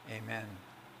Amen.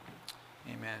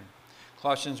 Amen.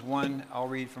 Colossians 1, I'll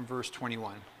read from verse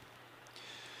 21.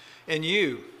 And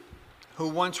you, who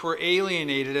once were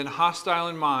alienated and hostile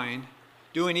in mind,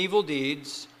 doing evil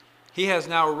deeds, he has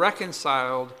now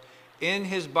reconciled in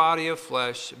his body of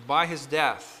flesh by his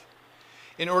death,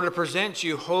 in order to present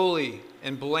you holy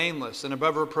and blameless and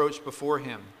above reproach before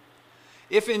him.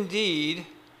 If indeed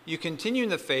you continue in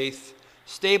the faith,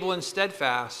 stable and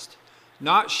steadfast,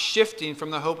 not shifting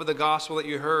from the hope of the gospel that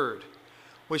you heard,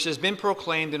 which has been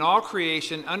proclaimed in all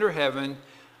creation under heaven,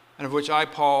 and of which I,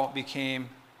 Paul, became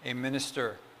a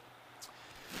minister.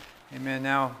 Amen.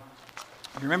 Now,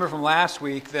 you remember from last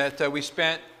week that we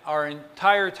spent our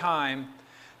entire time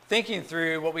thinking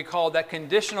through what we called that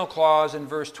conditional clause in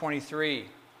verse 23.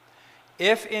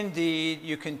 If indeed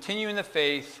you continue in the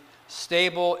faith,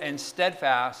 stable and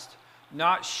steadfast,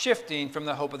 not shifting from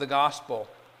the hope of the gospel.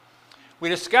 We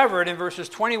discovered in verses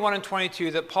 21 and 22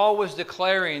 that Paul was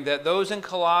declaring that those in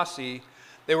Colossae,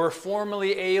 they were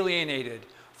formerly alienated,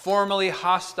 formerly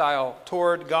hostile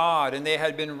toward God, and they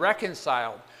had been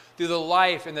reconciled through the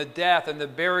life and the death and the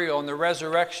burial and the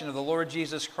resurrection of the Lord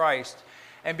Jesus Christ.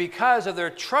 And because of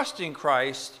their trust in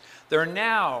Christ, they're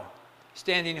now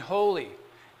standing holy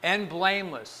and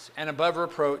blameless and above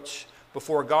reproach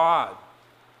before God.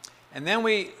 And then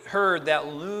we heard that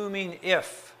looming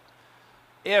if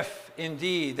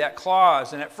indeed, that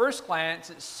clause. And at first glance,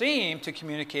 it seemed to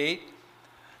communicate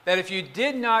that if you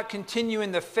did not continue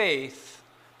in the faith,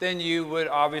 then you would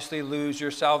obviously lose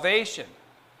your salvation.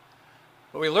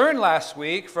 But we learned last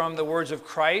week from the words of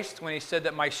Christ when he said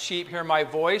that my sheep hear my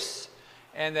voice,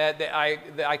 and that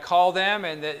I call them,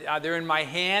 and that they're in my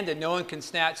hand, and no one can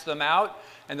snatch them out.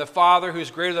 And the Father, who's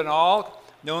greater than all,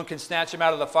 no one can snatch them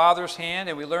out of the Father's hand.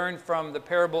 And we learned from the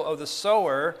parable of the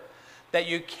sower that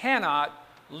you cannot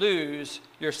lose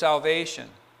your salvation.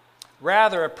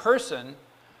 Rather, a person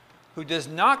who does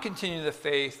not continue the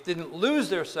faith didn't lose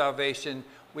their salvation.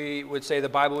 We would say, the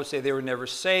Bible would say, they were never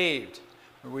saved.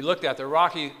 We looked at the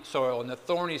rocky soil and the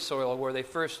thorny soil where they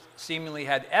first seemingly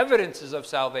had evidences of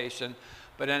salvation,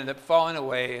 but ended up falling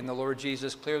away, and the Lord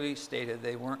Jesus clearly stated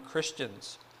they weren't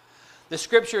Christians. The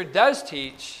scripture does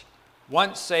teach,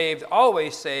 once saved,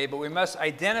 always saved, but we must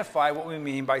identify what we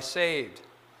mean by saved.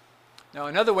 Now,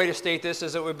 another way to state this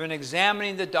is that we've been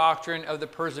examining the doctrine of the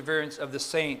perseverance of the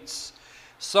saints.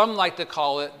 Some like to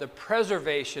call it the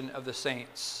preservation of the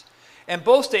saints. And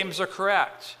both statements are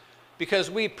correct,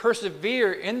 because we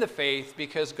persevere in the faith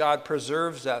because God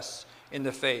preserves us in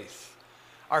the faith.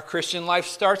 Our Christian life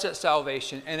starts at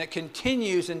salvation, and it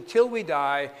continues until we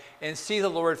die and see the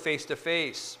Lord face to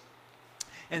face.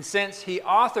 And since he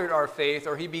authored our faith,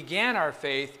 or he began our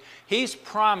faith, he's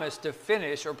promised to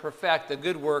finish or perfect the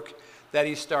good work that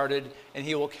he started, and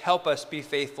he will help us be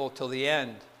faithful till the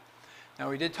end. Now,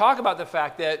 we did talk about the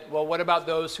fact that, well, what about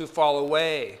those who fall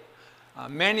away?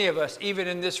 Many of us, even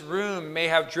in this room, may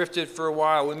have drifted for a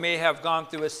while. We may have gone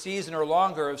through a season or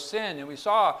longer of sin. And we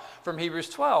saw from Hebrews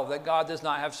 12 that God does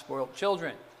not have spoiled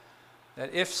children.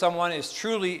 That if someone is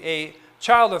truly a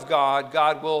child of God,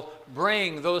 God will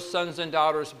bring those sons and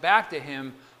daughters back to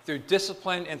him through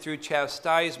discipline and through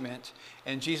chastisement.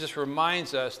 And Jesus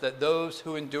reminds us that those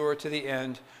who endure to the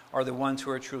end are the ones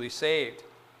who are truly saved.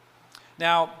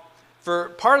 Now, for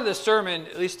part of the sermon,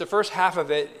 at least the first half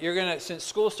of it, you're going to, since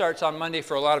school starts on Monday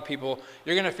for a lot of people,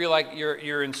 you're going to feel like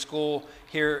you're in school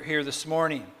here this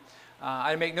morning.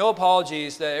 I make no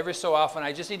apologies that every so often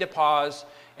I just need to pause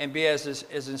and be as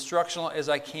instructional as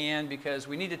I can, because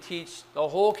we need to teach the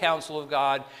whole counsel of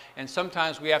God, and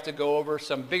sometimes we have to go over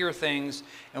some bigger things,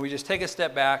 and we just take a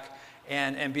step back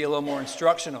and be a little more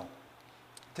instructional.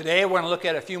 Today we're going to look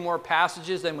at a few more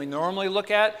passages than we normally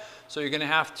look at. So you're going to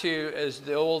have to, as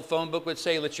the old phone book would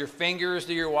say, let your fingers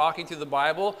do your walking through the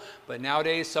Bible. But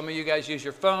nowadays, some of you guys use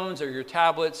your phones or your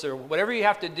tablets or whatever you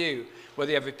have to do.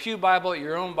 Whether you have a pew Bible or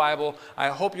your own Bible, I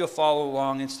hope you'll follow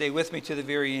along and stay with me to the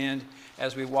very end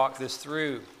as we walk this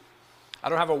through. I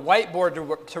don't have a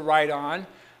whiteboard to write on,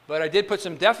 but I did put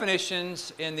some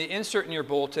definitions in the insert in your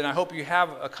bulletin. I hope you have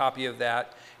a copy of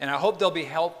that, and I hope they'll be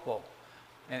helpful.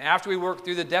 And after we work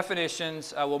through the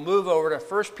definitions, we'll move over to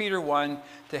 1 Peter 1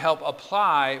 to help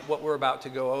apply what we're about to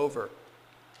go over.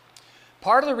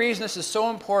 Part of the reason this is so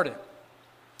important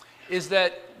is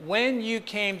that when you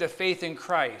came to faith in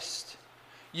Christ,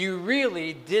 you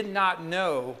really did not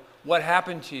know what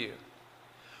happened to you.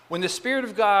 When the Spirit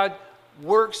of God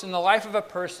works in the life of a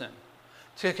person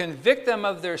to convict them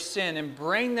of their sin and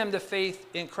bring them to faith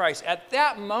in Christ, at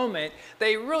that moment,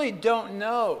 they really don't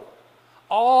know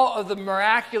all of the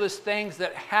miraculous things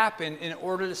that happen in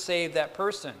order to save that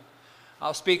person.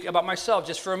 I'll speak about myself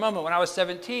just for a moment. When I was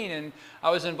 17 and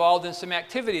I was involved in some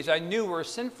activities I knew were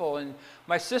sinful, and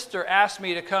my sister asked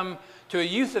me to come to a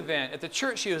youth event at the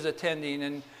church she was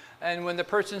attending, and when the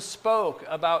person spoke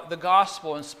about the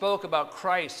gospel and spoke about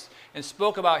Christ and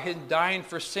spoke about him dying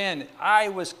for sin, I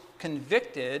was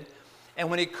convicted. And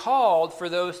when he called for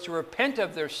those to repent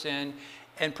of their sin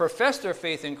and profess their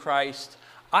faith in Christ,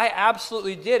 I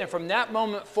absolutely did. And from that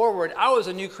moment forward, I was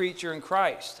a new creature in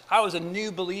Christ. I was a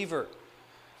new believer.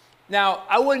 Now,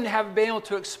 I wouldn't have been able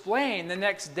to explain the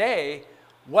next day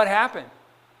what happened.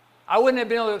 I wouldn't have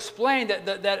been able to explain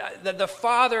that the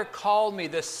Father called me,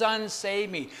 the Son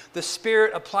saved me, the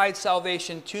Spirit applied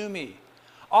salvation to me.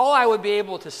 All I would be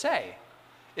able to say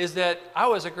is that I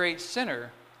was a great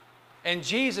sinner and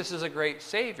Jesus is a great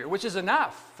Savior, which is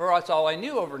enough, for that's all I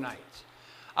knew overnight.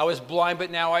 I was blind, but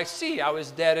now I see. I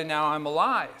was dead, and now I'm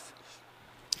alive.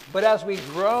 But as we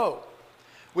grow,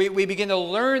 we begin to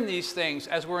learn these things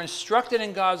as we're instructed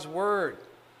in God's Word.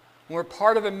 When we're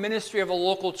part of a ministry of a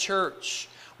local church,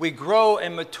 we grow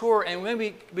and mature, and when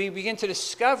we begin to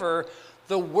discover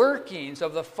the workings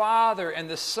of the Father and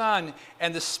the Son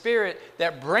and the Spirit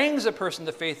that brings a person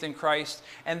to faith in Christ,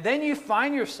 and then you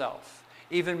find yourself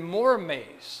even more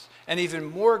amazed and even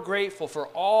more grateful for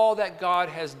all that God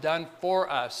has done for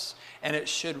us, and it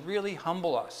should really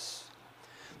humble us.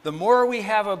 The more we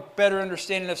have a better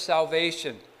understanding of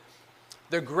salvation,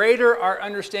 the greater our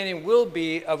understanding will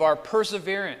be of our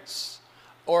perseverance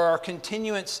or our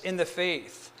continuance in the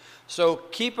faith. So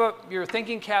keep up your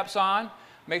thinking caps on.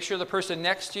 Make sure the person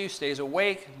next to you stays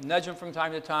awake. Nudge them from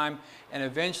time to time. And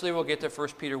eventually we'll get to 1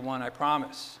 Peter 1, I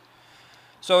promise.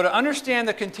 So to understand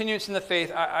the continuance in the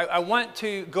faith, I want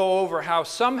to go over how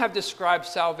some have described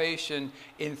salvation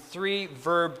in 3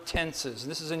 verb tenses.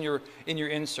 This is in your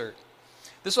insert.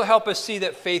 This will help us see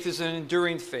that faith is an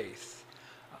enduring faith.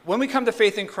 When we come to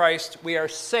faith in Christ, we are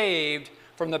saved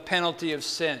from the penalty of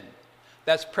sin.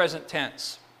 That's present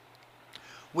tense.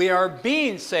 We are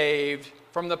being saved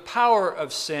from the power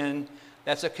of sin.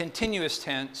 That's a continuous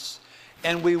tense.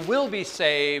 And we will be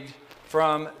saved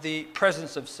from the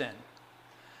presence of sin.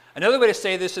 Another way to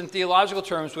say this in theological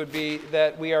terms would be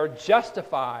that we are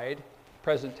justified,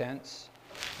 present tense.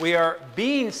 We are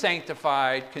being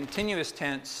sanctified, continuous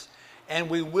tense. And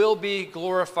we will be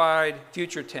glorified,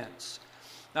 future tense.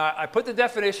 Now, I put the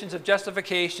definitions of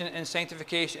justification and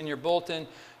sanctification in your bulletin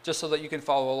just so that you can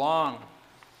follow along.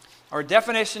 Our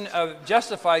definition of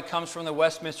justified comes from the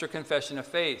Westminster Confession of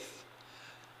Faith.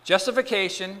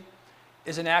 Justification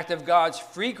is an act of God's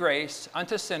free grace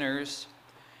unto sinners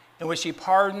in which he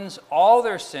pardons all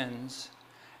their sins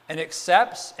and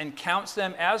accepts and counts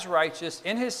them as righteous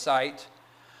in his sight,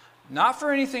 not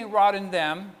for anything wrought in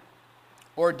them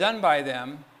or done by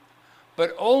them,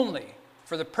 but only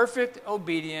for the perfect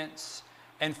obedience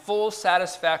and full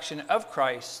satisfaction of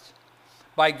Christ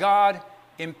by God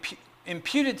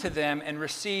imputed to them and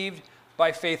received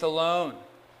by faith alone.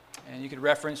 And you could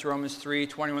reference Romans 3,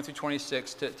 21 through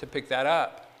 26 to pick that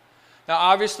up. Now,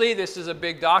 obviously, this is a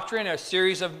big doctrine. A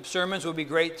series of sermons would be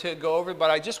great to go over,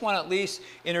 but I just want to at least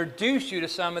introduce you to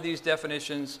some of these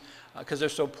definitions because they're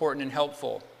so important and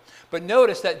helpful. But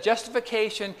notice that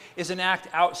justification is an act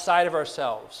outside of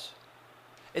ourselves.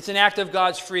 It's an act of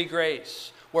God's free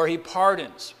grace where he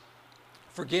pardons,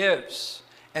 forgives,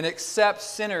 and accepts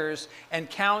sinners and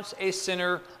counts a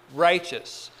sinner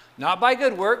righteous. Not by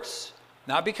good works,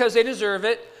 not because they deserve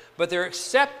it, but they're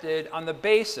accepted on the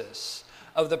basis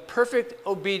of the perfect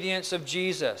obedience of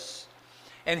Jesus.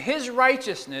 And his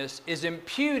righteousness is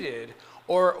imputed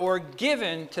or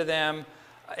given to them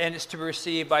and is to be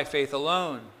received by faith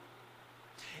alone.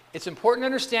 It's important to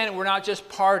understand that we're not just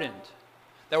pardoned,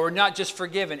 that we're not just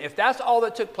forgiven. If that's all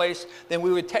that took place, then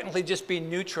we would technically just be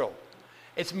neutral.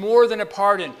 It's more than a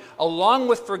pardon. Along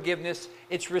with forgiveness,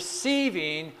 it's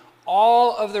receiving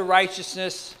all of the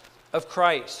righteousness of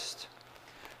Christ.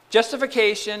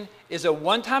 Justification is a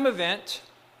one-time event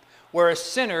where a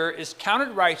sinner is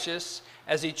counted righteous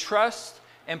as he trusts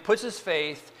and puts his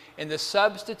faith in the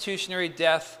substitutionary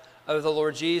death of the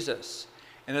Lord Jesus.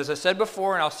 And as I said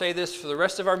before, and I'll say this for the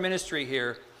rest of our ministry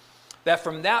here, that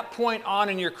from that point on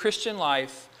in your Christian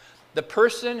life, the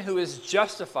person who is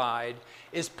justified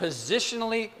is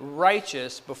positionally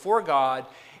righteous before God.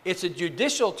 It's a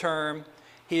judicial term.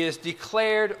 He is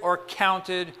declared or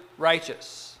counted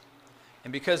righteous.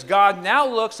 And because God now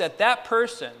looks at that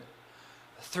person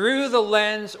through the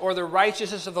lens or the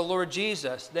righteousness of the Lord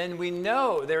Jesus, then we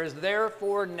know there is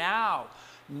therefore now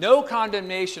no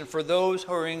condemnation for those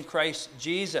who are in Christ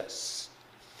Jesus.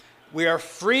 We are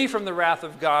free from the wrath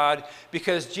of God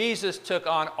because Jesus took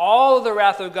on all of the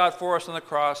wrath of God for us on the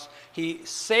cross. He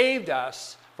saved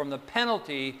us from the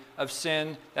penalty of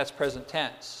sin. That's present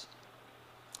tense.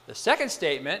 The second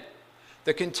statement,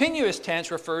 the continuous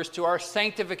tense, refers to our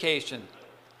sanctification.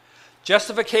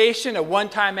 Justification, a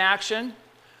one-time action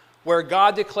where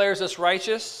God declares us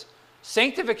righteous.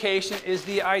 Sanctification is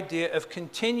the idea of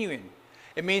continuing.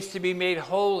 It means to be made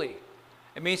holy.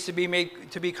 It means to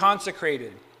be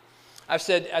consecrated. I've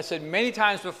said many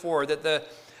times before that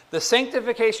the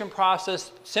sanctification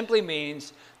process simply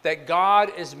means that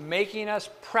God is making us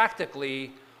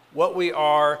practically what we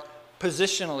are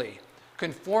positionally,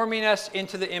 conforming us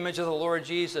into the image of the Lord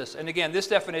Jesus. And again, this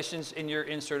definition's in your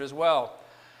insert as well.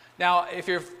 Now, if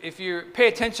you pay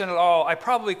attention at all, I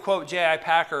probably quote J.I.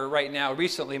 Packer right now,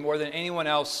 recently, more than anyone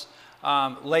else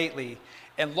lately,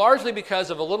 and largely because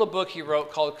of a little book he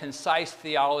wrote called Concise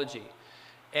Theology.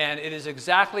 And it is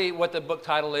exactly what the book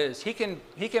title is. He can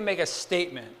make a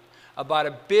statement about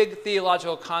a big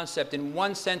theological concept in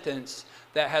one sentence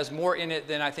that has more in it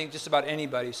than I think just about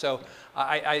anybody. So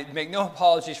I make no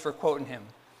apologies for quoting him.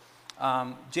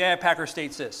 J.I. Packer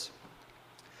states this: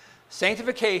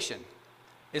 sanctification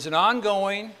is an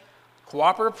ongoing,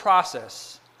 cooperative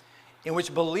process in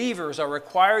which believers are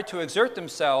required to exert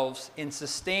themselves in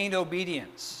sustained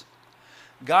obedience.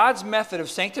 God's method of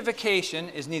sanctification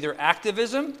is neither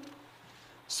activism,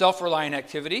 self-reliant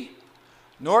activity,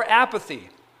 nor apathy,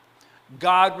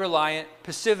 God-reliant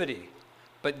passivity,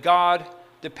 but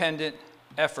God-dependent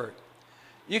effort.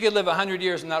 You could live 100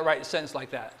 years and not write a sentence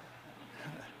like that.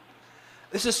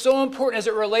 This is so important as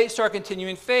it relates to our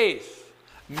continuing faith,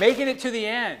 making it to the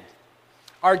end.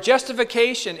 Our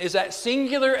justification is that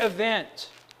singular event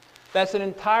that's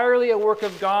entirely a work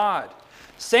of God.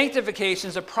 Sanctification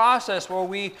is a process where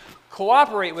we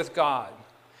cooperate with God.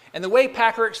 And the way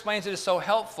Packer explains it is so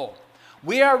helpful.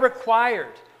 We are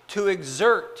required to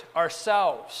exert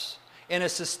ourselves in a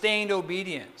sustained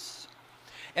obedience.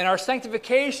 And our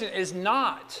sanctification is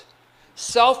not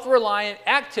self-reliant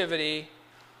activity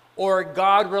or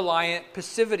God-reliant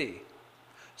passivity.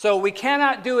 So we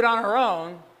cannot do it on our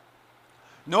own,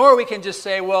 nor we can just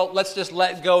say, well, let's just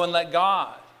let go and let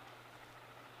God.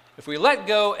 If we let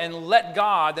go and let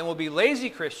God, then we'll be lazy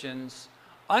Christians,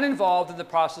 uninvolved in the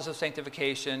process of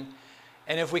sanctification.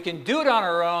 And if we can do it on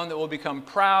our own, then we'll become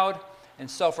proud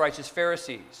and self-righteous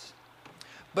Pharisees.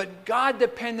 But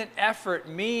God-dependent effort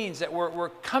means that we're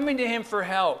coming to Him for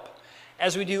help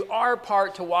as we do our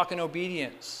part to walk in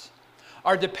obedience.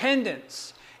 Our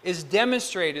dependence is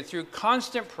demonstrated through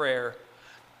constant prayer,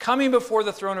 coming before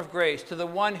the throne of grace to the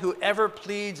one who ever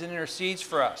pleads and intercedes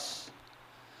for us.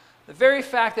 The very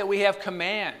fact that we have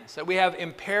commands, that we have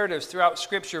imperatives throughout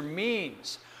Scripture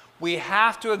means we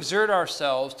have to exert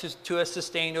ourselves to a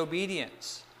sustained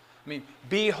obedience. I mean,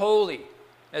 be holy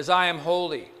as I am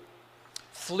holy.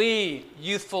 Flee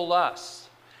youthful lusts.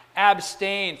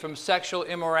 Abstain from sexual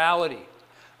immorality.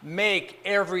 Make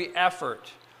every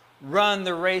effort. Run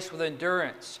the race with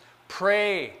endurance.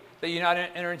 Pray that you not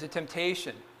enter into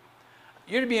temptation.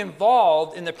 You're to be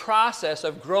involved in the process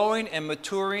of growing and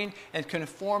maturing and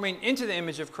conforming into the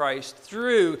image of Christ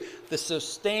through the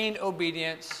sustained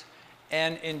obedience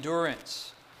and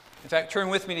endurance. In fact, turn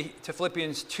with me to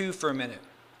Philippians 2 for a minute.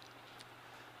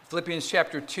 Philippians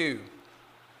chapter 2.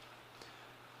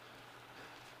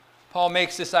 Paul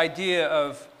makes this idea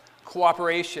of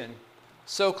cooperation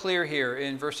so clear here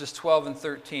in verses 12 and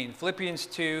 13. Philippians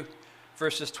 2,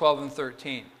 verses 12 and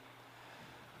 13.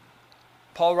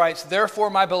 Paul writes, "Therefore,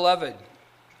 my beloved,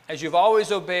 as you've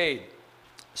always obeyed,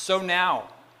 so now,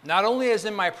 not only as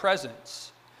in my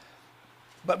presence,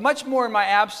 but much more in my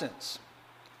absence,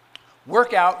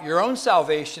 work out your own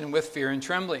salvation with fear and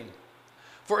trembling.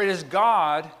 For it is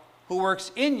God who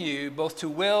works in you both to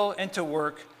will and to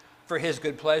work for His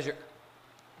good pleasure."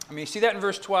 I mean, you see that in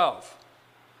verse 12.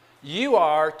 You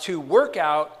are to work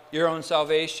out your own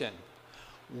salvation.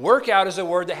 Work out is a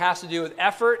word that has to do with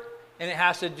effort, and it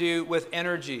has to do with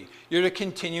energy. You're to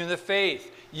continue in the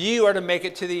faith. You are to make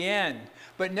it to the end.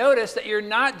 But notice that you're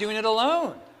not doing it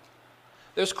alone.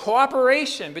 There's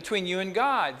cooperation between you and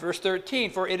God. Verse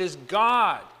 13, for it is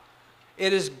God.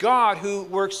 It is God who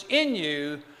works in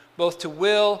you both to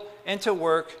will and to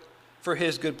work for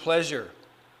His good pleasure.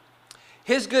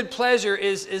 His good pleasure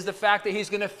is the fact that He's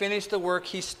going to finish the work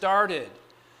He started.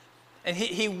 And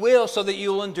He will so that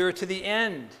you will endure to the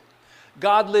end.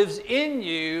 God lives in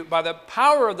you by the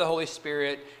power of the Holy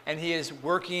Spirit, and He is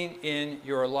working in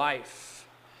your life.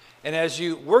 And as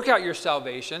you work out your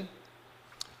salvation,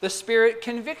 the Spirit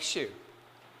convicts you.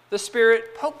 The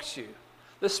Spirit pokes you.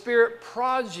 The Spirit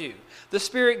prods you. The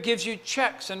Spirit gives you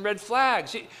checks and red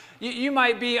flags. You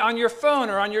might be on your phone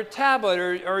or on your tablet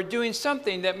or doing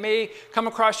something that may come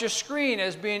across your screen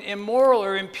as being immoral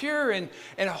or impure. And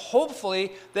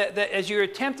hopefully that as you're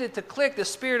tempted to click, the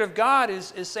Spirit of God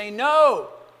is saying, no,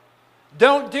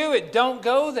 don't do it. Don't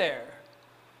go there.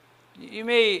 You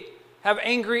may have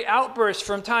angry outbursts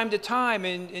from time to time,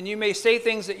 and you may say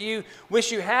things that you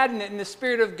wish you hadn't, and the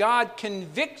Spirit of God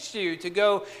convicts you to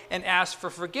go and ask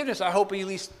for forgiveness. I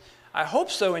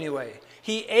hope so anyway.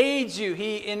 He aids you,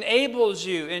 He enables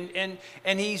you,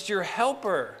 and He's your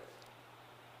helper.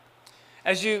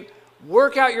 As you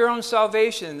work out your own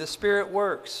salvation, the Spirit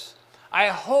works. I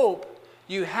hope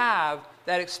you have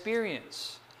that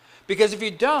experience. Because if you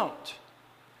don't,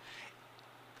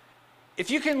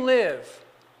 if you can live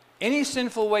any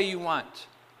sinful way you want,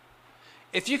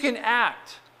 if you can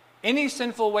act any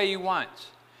sinful way you want,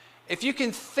 if you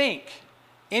can think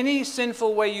any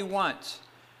sinful way you want,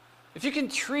 if you can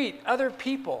treat other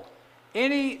people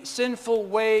any sinful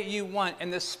way you want,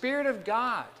 and the Spirit of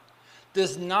God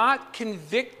does not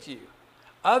convict you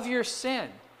of your sin,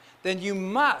 then you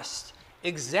must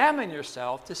examine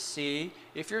yourself to see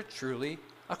if you're truly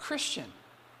a Christian.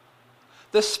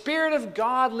 The Spirit of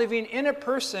God living in a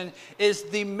person is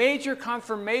the major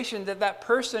confirmation that that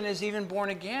person is even born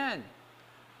again.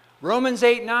 Romans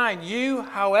 8:9, you,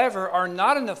 however, are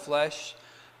not in the flesh,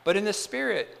 but in the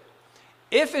Spirit,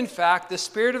 if in fact the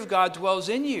Spirit of God dwells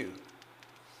in you.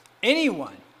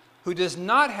 Anyone who does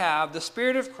not have the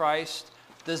Spirit of Christ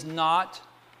does not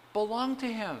belong to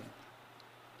Him.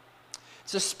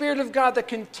 It's the Spirit of God that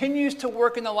continues to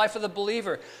work in the life of the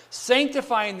believer,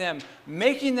 sanctifying them,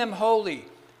 making them holy,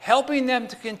 helping them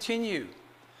to continue,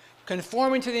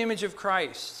 conforming to the image of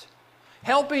Christ,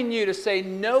 helping you to say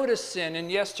no to sin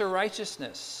and yes to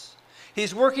righteousness.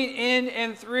 He's working in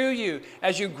and through you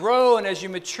as you grow and as you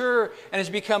mature and as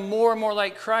you become more and more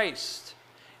like Christ.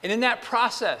 And in that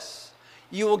process,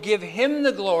 you will give Him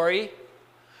the glory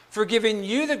for giving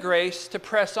you the grace to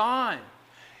press on.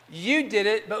 You did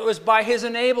it, but it was by His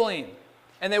enabling,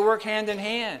 and they work hand in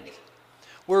hand.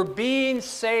 We're being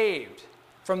saved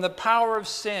from the power of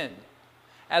sin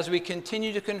as we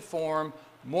continue to conform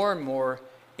more and more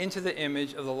into the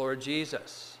image of the Lord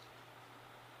Jesus.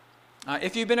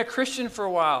 If you've been a Christian for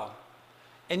a while,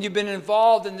 and you've been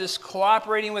involved in this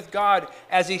cooperating with God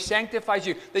as He sanctifies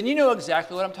you, then you know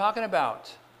exactly what I'm talking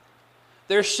about.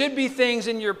 There should be things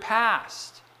in your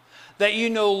past that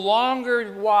you no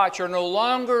longer watch or no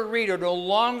longer read or no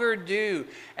longer do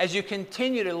as you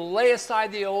continue to lay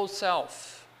aside the old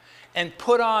self and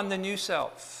put on the new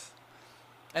self.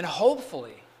 And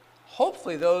hopefully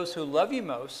those who love you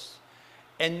most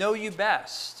and know you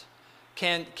best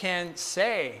can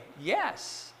say,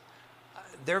 yes,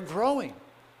 they're growing.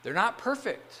 They're not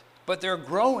perfect, but they're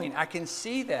growing. I can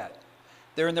see that.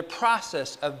 They're in the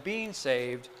process of being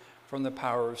saved from the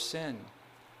power of sin.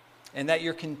 And that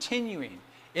you're continuing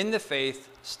in the faith,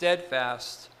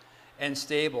 steadfast and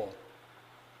stable.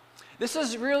 This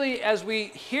is really, as we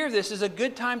hear this, is a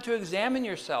good time to examine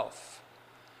yourself.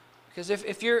 Because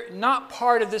if you're not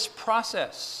part of this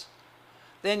process,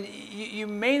 then you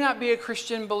may not be a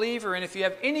Christian believer. And if you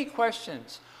have any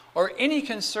questions or any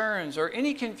concerns or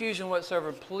any confusion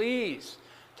whatsoever, please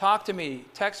talk to me,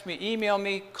 text me, email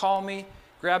me, call me,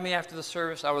 grab me after the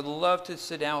service. I would love to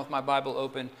sit down with my Bible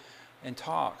open and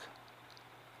talk.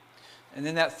 And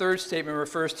then that third statement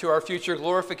refers to our future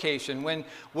glorification, when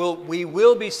we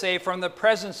will be saved from the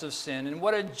presence of sin. And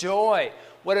what a joy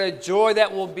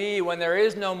that will be when there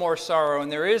is no more sorrow and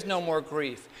there is no more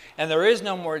grief and there is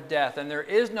no more death and there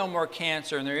is no more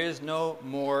cancer and there is no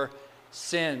more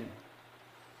sin.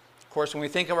 Of course, when we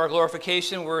think of our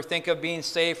glorification, we think of being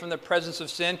saved from the presence of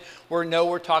sin.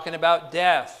 We're talking about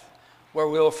death, where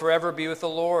we will forever be with the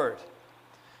Lord.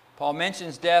 Paul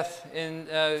mentions death in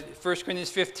 1 Corinthians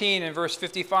 15 and verse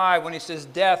 55 when he says,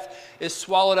 death is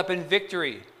swallowed up in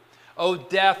victory. O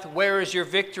death, where is your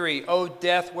victory? O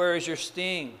death, where is your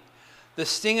sting? The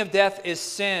sting of death is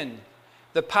sin.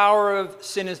 The power of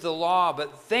sin is the law.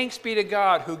 But thanks be to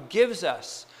God who gives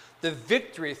us the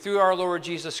victory through our Lord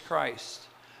Jesus Christ.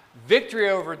 Victory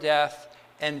over death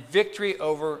and victory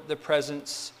over the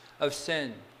presence of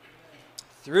sin.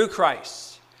 Through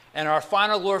Christ and our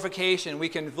final glorification, we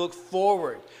can look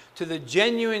forward to the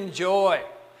genuine joy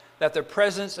that the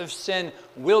presence of sin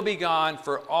will be gone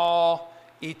for all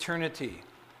eternity.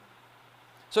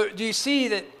 So do you see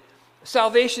that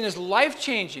salvation is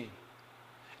life-changing?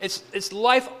 It's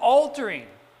life-altering.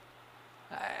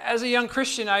 As a young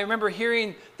Christian, I remember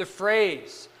hearing the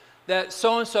phrase that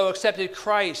so-and-so accepted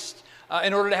Christ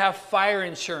in order to have fire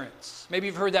insurance. Maybe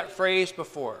you've heard that phrase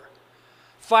before.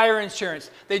 fire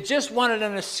insurance. They just wanted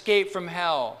an escape from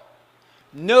hell.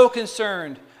 No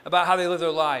concern about how they live their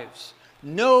lives.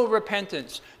 No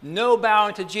repentance. No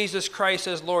bowing to Jesus Christ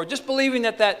as Lord. Just believing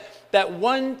that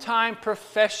one-time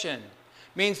profession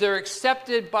means they're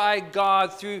accepted by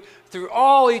God through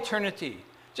all eternity.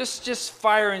 Just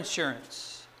fire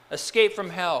insurance. Escape from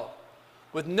hell.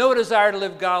 With no desire to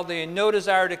live godly and no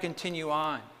desire to continue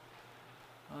on.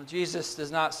 Well, Jesus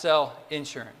does not sell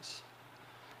insurance.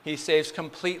 He saves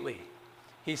completely.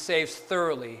 He saves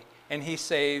thoroughly. And he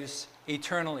saves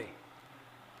eternally.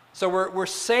 So we're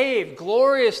saved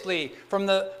gloriously from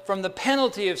the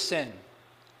penalty of sin.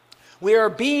 We are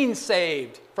being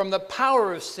saved from the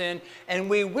power of sin, and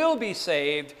we will be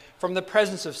saved from the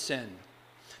presence of sin.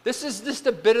 This is just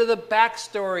a bit of the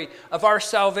backstory of our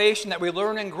salvation that we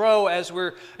learn and grow as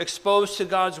we're exposed to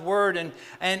God's Word. And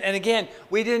again,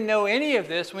 we didn't know any of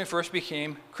this when we first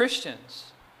became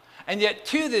Christians. And yet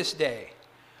to this day,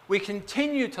 we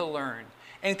continue to learn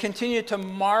and continue to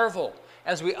marvel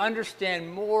as we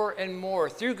understand more and more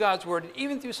through God's Word, and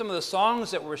even through some of the songs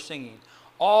that we're singing,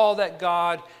 all that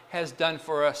God has done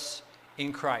for us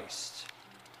in Christ.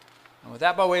 And with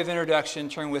that by way of introduction,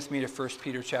 turn with me to 1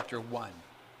 Peter chapter 1.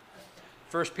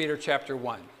 1 Peter chapter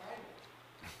 1.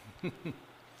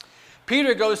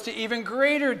 Peter goes to even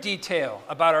greater detail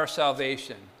about our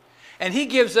salvation. And he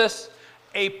gives us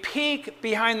a peek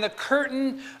behind the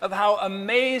curtain of how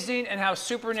amazing and how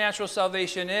supernatural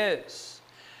salvation is.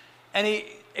 And he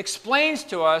explains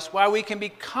to us why we can be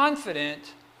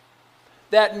confident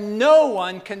that no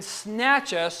one can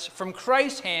snatch us from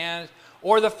Christ's hand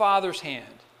or the Father's hand.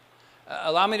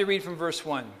 Allow me to read from verse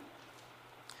 1.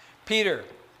 Peter,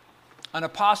 an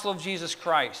apostle of Jesus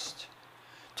Christ,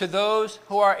 to those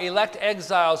who are elect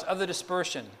exiles of the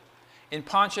dispersion in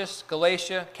Pontus,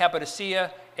 Galatia,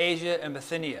 Cappadocia, Asia, and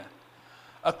Bithynia,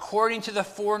 according to the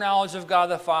foreknowledge of God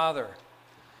the Father,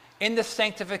 in the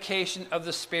sanctification of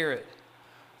the Spirit,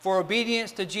 for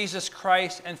obedience to Jesus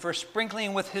Christ and for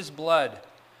sprinkling with his blood,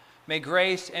 may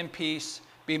grace and peace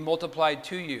be multiplied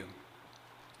to you.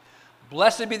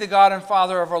 Blessed be the God and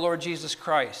Father of our Lord Jesus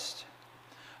Christ.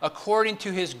 According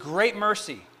to his great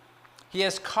mercy, he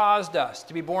has caused us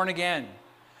to be born again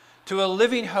to a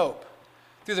living hope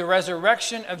through the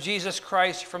resurrection of Jesus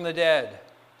Christ from the dead,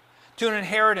 to an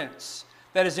inheritance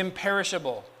that is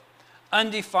imperishable,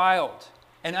 undefiled,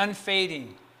 and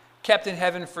unfading, kept in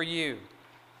heaven for you,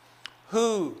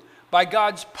 who by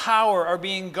God's power are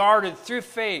being guarded through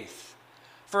faith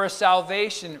for a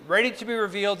salvation ready to be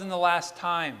revealed in the last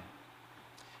time.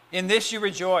 In this you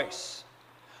rejoice,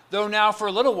 though now for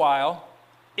a little while,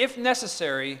 if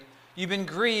necessary, you've been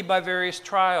grieved by various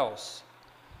trials.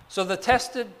 So the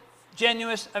tested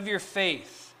genuineness of your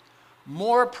faith,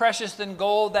 more precious than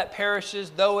gold that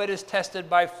perishes, though it is tested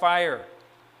by fire,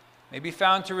 may be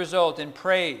found to result in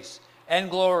praise and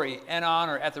glory and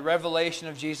honor at the revelation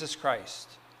of Jesus Christ.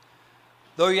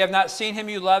 Though you have not seen him,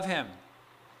 you love him.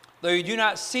 Though you do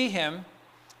not see him,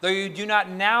 though you do not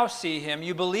now see him,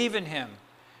 you believe in him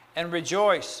and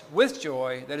rejoice with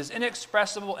joy that is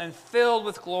inexpressible and filled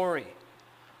with glory,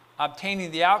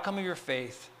 obtaining the outcome of your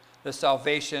faith, the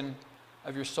salvation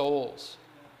of your souls.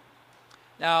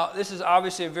 Now, this is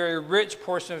obviously a very rich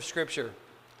portion of Scripture.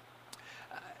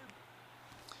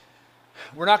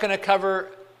 We're not going to cover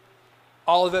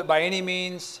all of it by any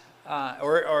means,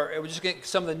 or we're just getting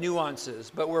some of the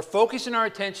nuances, but we're focusing our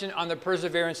attention on the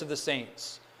perseverance of the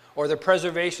saints, or the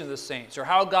preservation of the saints, or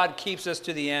how God keeps us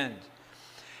to the end.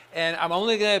 And I'm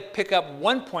only going to pick up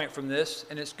one point from this,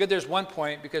 and it's good there's one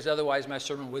point, because otherwise my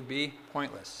sermon would be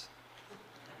pointless.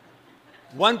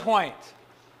 One point.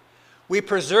 We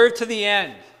persevere to the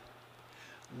end.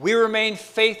 We remain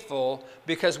faithful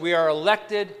because we are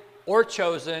elected or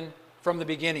chosen from the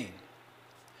beginning.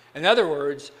 In other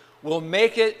words, we'll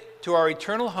make it to our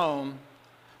eternal home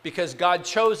because God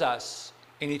chose us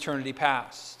in eternity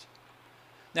past.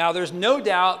 Now, there's no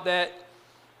doubt that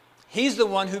he's the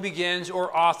one who begins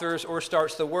or authors or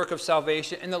starts the work of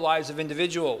salvation in the lives of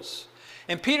individuals.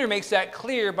 And Peter makes that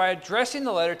clear by addressing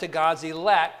the letter to God's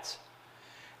elect.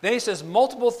 Then he says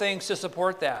multiple things to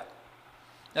support that.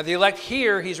 Now, the elect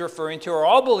here he's referring to are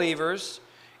all believers.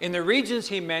 In the regions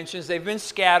he mentions, they've been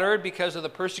scattered because of the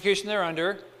persecution they're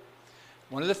under.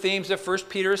 One of the themes of 1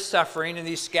 Peter is suffering, and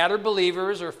these scattered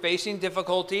believers are facing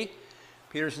difficulty.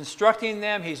 Peter's instructing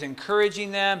them, he's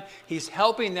encouraging them, he's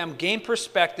helping them gain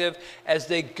perspective as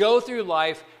they go through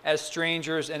life as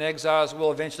strangers and exiles.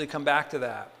 We'll eventually come back to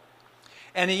that.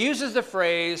 And he uses the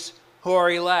phrase, who are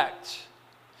elect,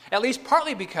 at least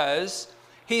partly because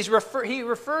He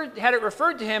had it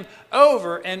referred to him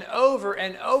over and over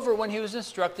and over when he was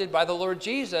instructed by the Lord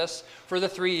Jesus for the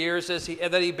 3 years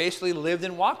that he basically lived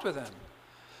and walked with him.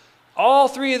 All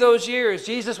 3 of those years,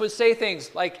 Jesus would say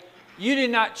things like, "You did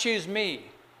not choose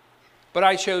me, but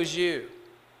I chose you.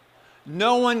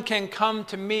 No one can come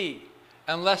to me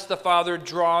unless the Father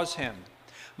draws him.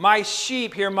 My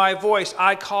sheep hear my voice.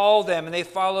 I call them and they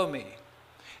follow me."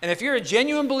 And if you're a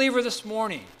genuine believer this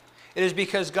morning, it is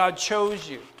because God chose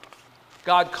you.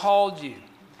 God called you.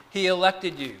 He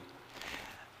elected you.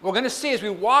 What we're going to see as we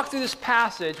walk through this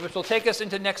passage, which will take us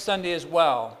into next Sunday as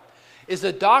well, is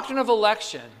the doctrine of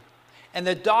election and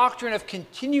the doctrine of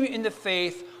continuing in the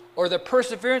faith or the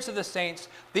perseverance of the saints.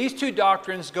 These two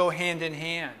doctrines go hand in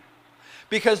hand.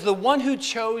 Because the one who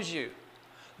chose you,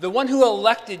 the one who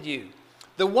elected you,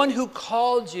 the one who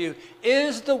called you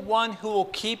is the one who will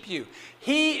keep you.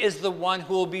 He is the one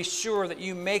who will be sure that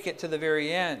you make it to the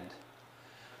very end.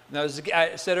 Now, as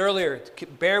I said earlier,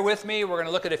 bear with me. We're going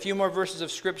to look at a few more verses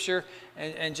of Scripture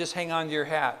and just hang on to your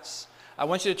hats. I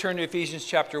want you to turn to Ephesians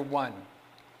chapter 1.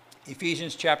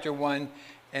 Ephesians chapter 1,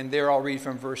 and there I'll read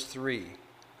from verse 3.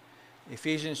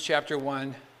 Ephesians chapter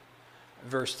 1,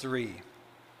 verse 3.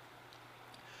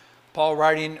 Paul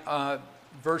writing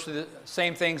virtually the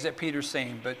same things that Peter's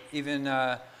saying, but even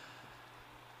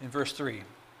in verse 3.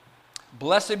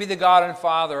 "Blessed be the God and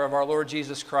Father of our Lord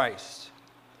Jesus Christ,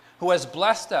 who has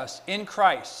blessed us in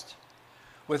Christ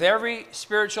with every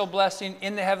spiritual blessing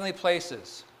in the heavenly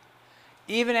places,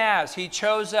 even as he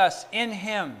chose us in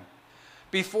him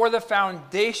before the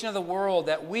foundation of the world,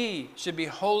 that we should be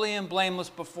holy and blameless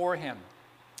before him.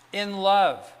 In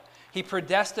love, he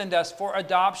predestined us for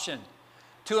adoption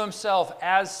to himself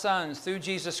as sons through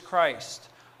Jesus Christ,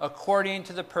 according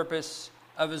to the purpose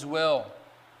of his will."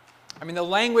 I mean, the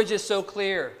language is so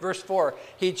clear. Verse 4,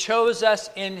 he chose us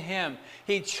in him.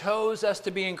 He chose us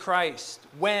to be in Christ.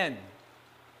 When?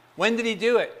 When did he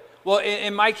do it? Well,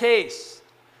 in my case,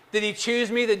 did he choose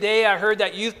me the day I heard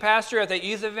that youth pastor at that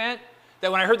youth event?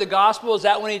 That when I heard the gospel, is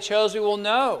that when he chose me? Well,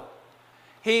 no.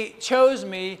 He chose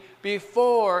me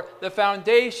before the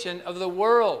foundation of the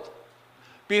world.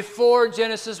 Before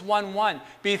Genesis 1:1,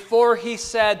 before he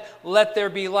said, "Let there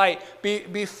be light,"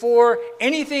 before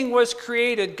anything was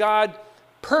created, God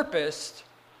purposed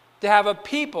to have a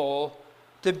people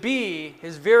to be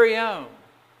his very own.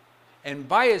 And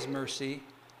by his mercy,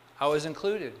 I was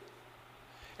included.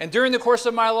 And during the course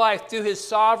of my life, through his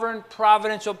sovereign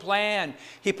providential plan,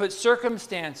 he put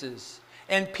circumstances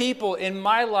and people in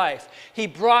my life. He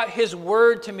brought his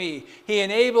word to me. He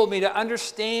enabled me to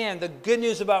understand the good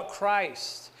news about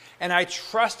Christ. And I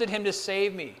trusted him to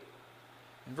save me.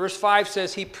 And verse 5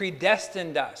 says he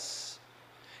predestined us.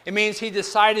 It means he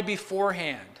decided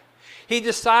beforehand. He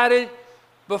decided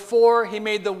before he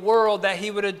made the world that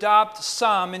he would adopt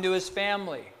some into his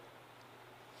family.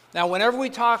 Now, whenever we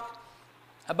talk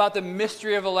about the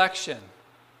mystery of election,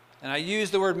 and I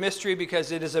use the word mystery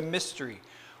because it is a mystery,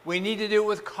 we need to do it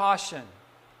with caution.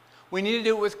 We need to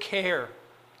do it with care.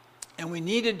 And we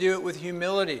need to do it with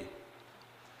humility.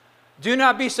 Do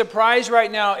not be surprised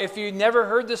right now if you never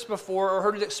heard this before or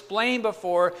heard it explained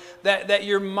before, that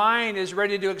your mind is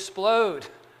ready to explode.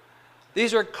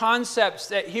 These are concepts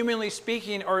that, humanly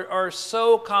speaking, are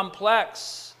so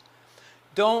complex.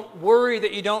 Don't worry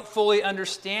that you don't fully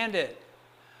understand it.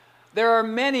 There are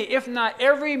many, if not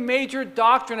every major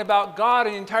doctrine about God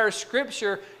in the entire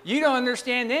Scripture, you don't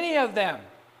understand any of them.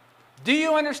 Do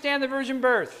you understand the virgin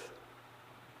birth?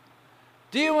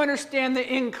 Do you understand the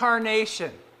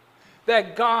incarnation?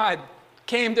 That God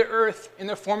came to earth in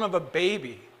the form of a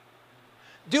baby?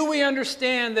 Do we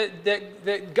understand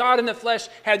that God in the flesh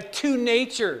had two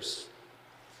natures?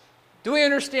 Do we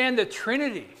understand the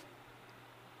Trinity?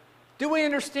 Do we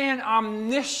understand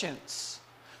omniscience?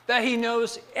 That he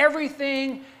knows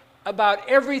everything about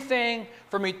everything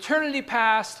from eternity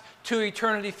past to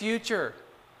eternity future?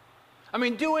 I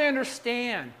mean, do we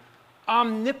understand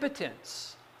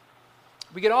omnipotence?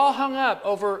 We get all hung up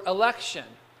over election.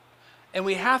 And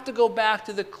we have to go back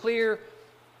to the clear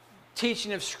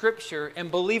teaching of Scripture and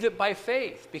believe it by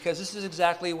faith, because this is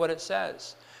exactly what it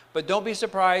says. But don't be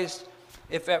surprised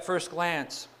if at first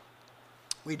glance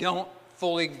we don't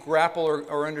fully grapple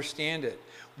or understand it.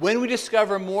 When we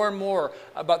discover more and more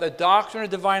about the doctrine of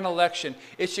divine election,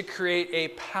 it should create a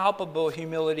palpable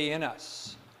humility in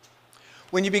us.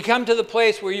 When you become to the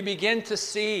place where you begin to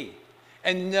see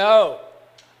and know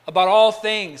about all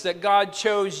things that God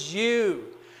chose you,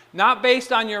 not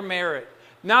based on your merit,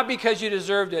 not because you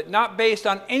deserved it, not based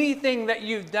on anything that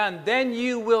you've done, then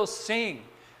you will sing,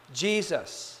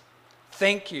 "Jesus,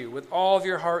 thank you," with all of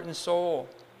your heart and soul.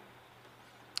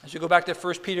 As you go back to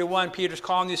 1 Peter 1, Peter's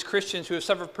calling these Christians who have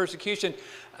suffered persecution,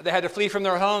 they had to flee from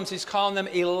their homes. He's calling them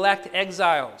elect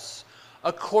exiles,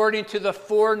 according to the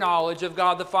foreknowledge of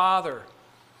God the Father.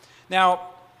 Now,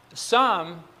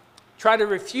 some try to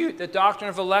refute the doctrine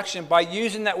of election by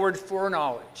using that word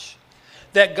foreknowledge,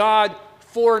 that God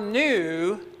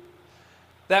foreknew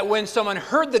that when someone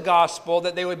heard the gospel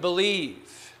that they would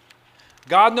believe.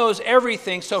 God knows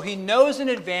everything, so he knows in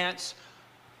advance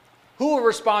who will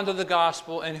respond to the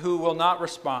gospel and who will not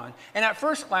respond. And at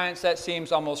first glance, that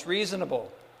seems almost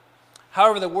reasonable.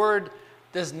 However, the word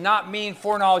does not mean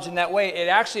foreknowledge in that way. It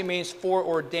actually means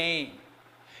foreordain.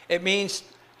 It means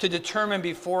to determine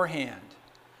beforehand.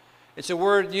 It's a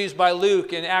word used by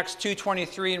Luke in Acts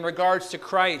 2:23 in regards to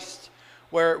Christ,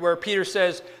 where Peter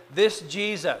says, this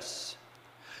Jesus,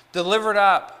 delivered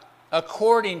up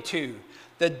according to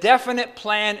the definite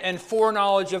plan and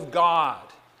foreknowledge of God,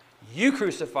 you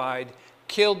crucified,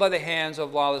 killed by the hands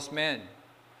of lawless men.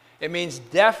 It means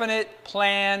definite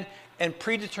plan and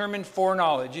predetermined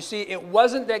foreknowledge. You see, it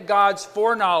wasn't that God's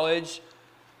foreknowledge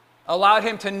allowed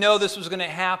him to know this was going to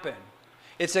happen.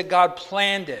 It's that God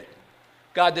planned it.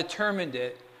 God determined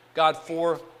it. God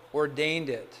foreordained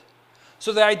it.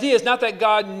 So the idea is not that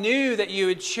God knew that you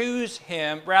would choose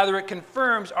him. Rather, it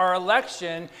confirms our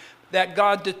election, that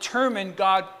God determined,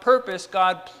 God purposed,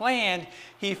 God planned.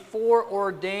 He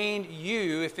foreordained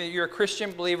you, if you're a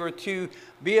Christian believer, to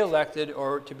be elected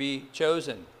or to be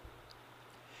chosen.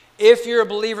 If you're a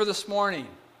believer this morning,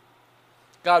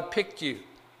 God picked you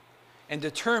and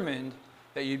determined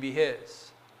that you'd be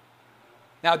his.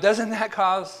 Now, doesn't that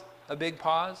cause a big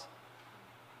pause?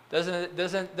 Doesn't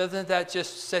that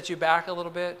just set you back a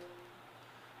little bit?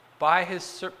 By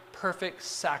his perfect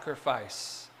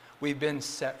sacrifice, we've been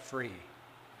set free.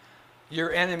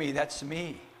 Your enemy, that's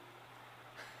me.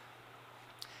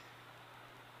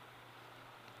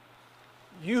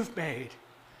 You've made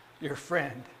your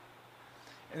friend.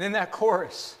 And then that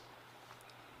chorus,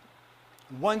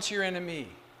 once your enemy,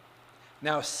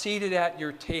 now seated at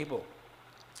your table.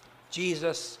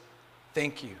 Jesus,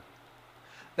 thank you.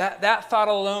 That thought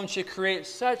alone should create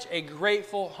such a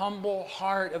grateful, humble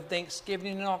heart of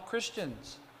thanksgiving in all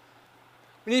Christians.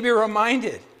 We need to be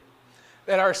reminded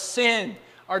that our sin,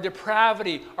 our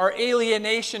depravity, our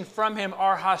alienation from him,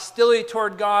 our hostility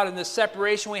toward God, and the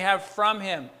separation we have from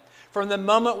him, from the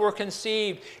moment we're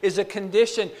conceived, is a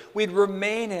condition we'd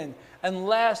remain in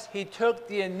unless he took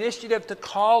the initiative to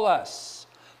call us,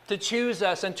 to choose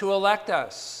us, and to elect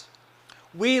us.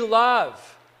 We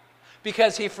love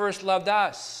because he first loved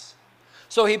us.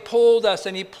 So he pulled us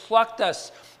and he plucked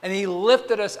us and he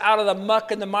lifted us out of the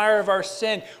muck and the mire of our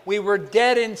sin. We were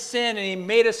dead in sin and he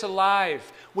made us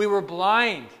alive. We were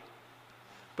blind,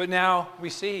 but now we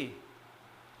see.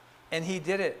 And he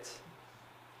did it.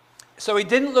 So he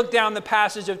didn't look down the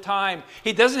passage of time.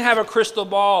 He doesn't have a crystal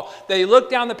ball that he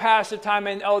looked down the passage of time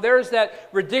and, oh, there's that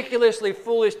ridiculously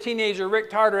foolish teenager,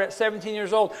 Rick Tarter, at 17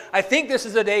 years old. I think this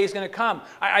is the day he's going to come.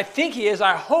 I think he is.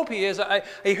 I hope he is.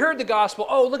 He heard the gospel.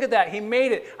 Oh, look at that. He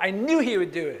made it. I knew he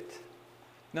would do it.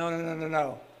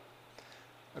 No.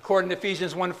 According to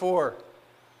Ephesians 1:4,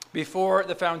 before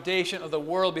the foundation of the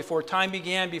world, before time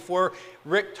began, before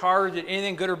Rick Tarter did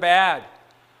anything good or bad,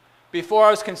 before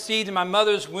I was conceived in my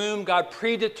mother's womb, God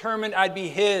predetermined I'd be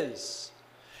his.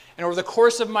 And over the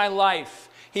course of my life,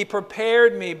 he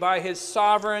prepared me by his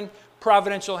sovereign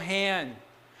providential hand,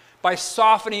 by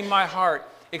softening my heart,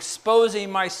 exposing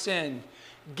my sin,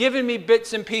 giving me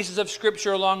bits and pieces of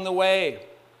Scripture along the way,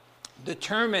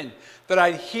 determined that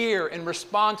I'd hear and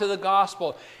respond to the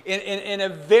gospel in a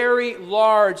very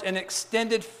large and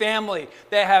extended family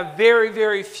that have very,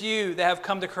 very few that have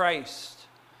come to Christ.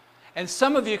 And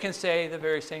some of you can say the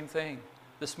very same thing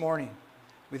this morning.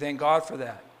 We thank God for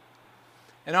that.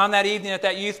 And on that evening at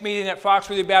that youth meeting at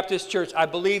Foxworthy Baptist Church, I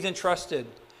believed and trusted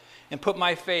and put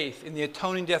my faith in the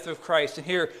atoning death of Christ. And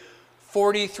here,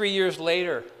 43 years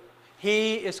later,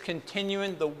 he is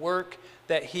continuing the work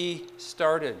that he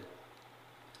started.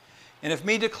 And if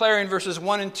me declaring verses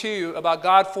 1 and 2 about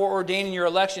God foreordaining your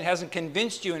election hasn't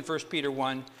convinced you in 1 Peter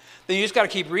 1, then you just got to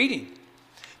keep reading.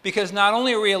 Because not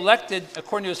only are we elected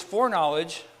according to his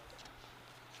foreknowledge,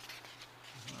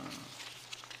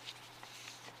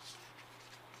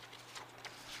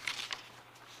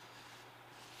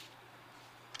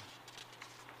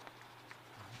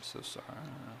 I'm so sorry.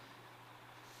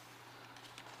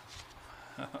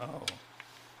 Oh.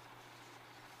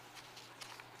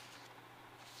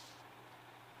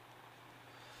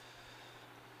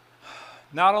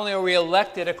 Not only are we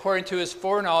elected according to his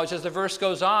foreknowledge, as the verse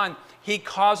goes on, he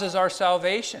causes our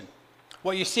salvation.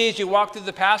 What you see as you walk through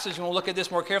the passage, and we'll look at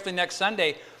this more carefully next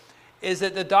Sunday, is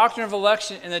that the doctrine of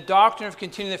election and the doctrine of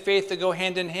continuing the faith to go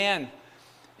hand in hand.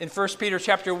 In 1 Peter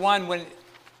chapter 1, when...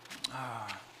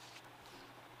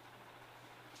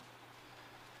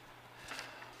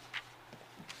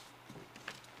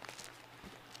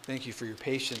 Thank you for your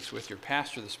patience with your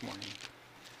pastor this morning.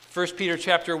 1 Peter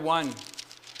chapter 1.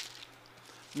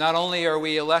 Not only are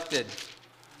we elected,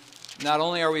 not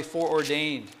only are we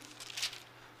foreordained,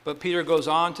 but Peter goes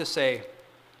on to say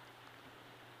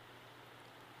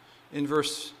in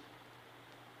verse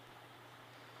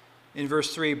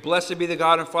 3, "Blessed be the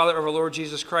God and Father of our Lord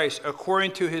Jesus Christ.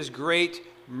 According to his great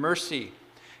mercy,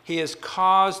 he has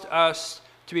caused us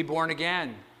to be born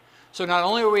again." So not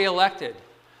only are we elected,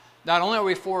 not only are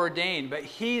we foreordained, but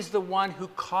he's the one who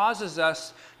causes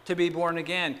us to be born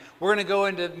again. We're going to go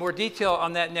into more detail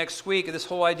on that next week, this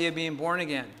whole idea of being born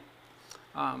again.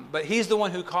 But he's the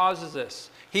one who causes this.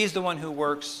 He's the one who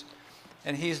works,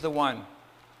 and he's the one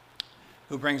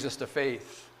who brings us to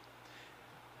faith.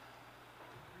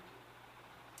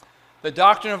 The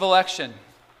doctrine of election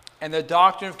and the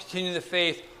doctrine of continuing the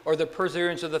faith, or the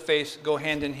perseverance of the faith, go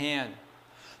hand in hand.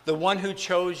 The one who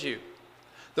chose you,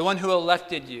 the one who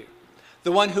elected you,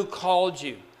 the one who called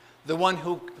you, the one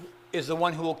who is the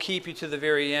one who will keep you to the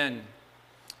very end.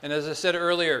 And as I said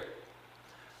earlier,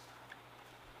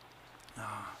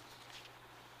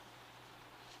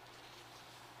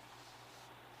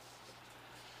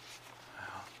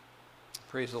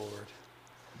 praise the Lord.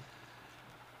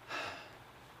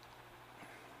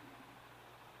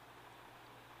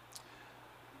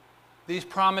 These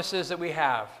promises that we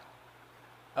have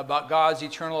about God's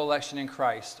eternal election in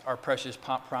Christ are precious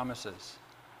promises.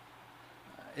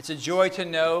 It's a joy to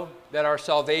know that our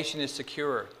salvation is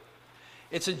secure.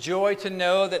 It's a joy to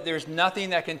know that there's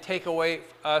nothing that can take away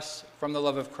us from the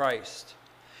love of Christ.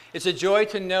 It's a joy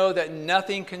to know that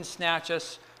nothing can snatch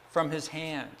us from his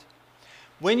hand.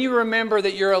 When you remember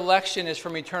that your election is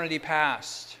from eternity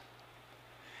past,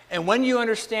 and when you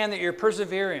understand that your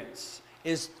perseverance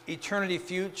is eternity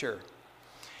future,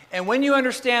 and when you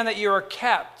understand that you are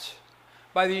kept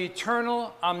by the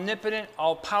eternal, omnipotent,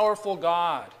 all-powerful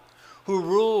God who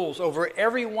rules over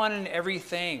everyone and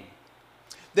everything,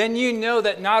 then you know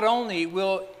that not only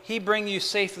will he bring you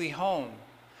safely home,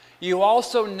 you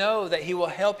also know that he will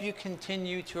help you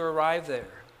continue to arrive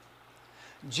there.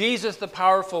 Jesus, the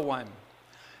powerful one,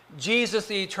 Jesus,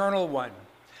 the eternal one,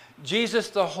 Jesus,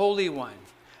 the holy one,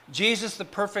 Jesus, the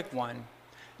perfect one,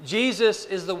 Jesus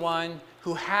is the one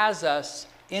who has us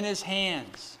in his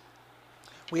hands.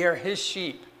 We are his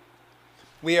sheep.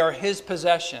 We are his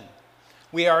possession.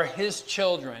 We are his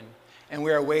children, and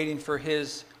we are waiting for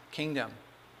his kingdom.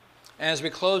 And as we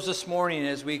close this morning,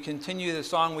 as we continue the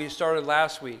song we started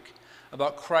last week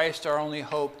about Christ, our only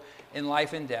hope in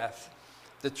life and death,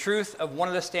 the truth of one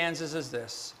of the stanzas is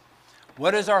this: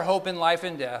 what is our hope in life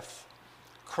and death?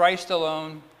 Christ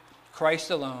alone,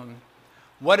 Christ alone.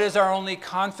 What is our only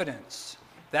confidence?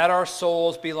 That our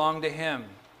souls belong to him,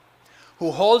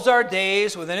 who holds our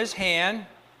days within his hand.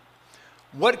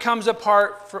 What comes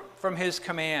apart from his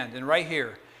command? And right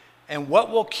here, and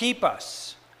what will keep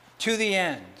us to the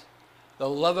end? The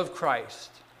love of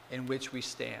Christ in which we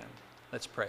stand. Let's pray.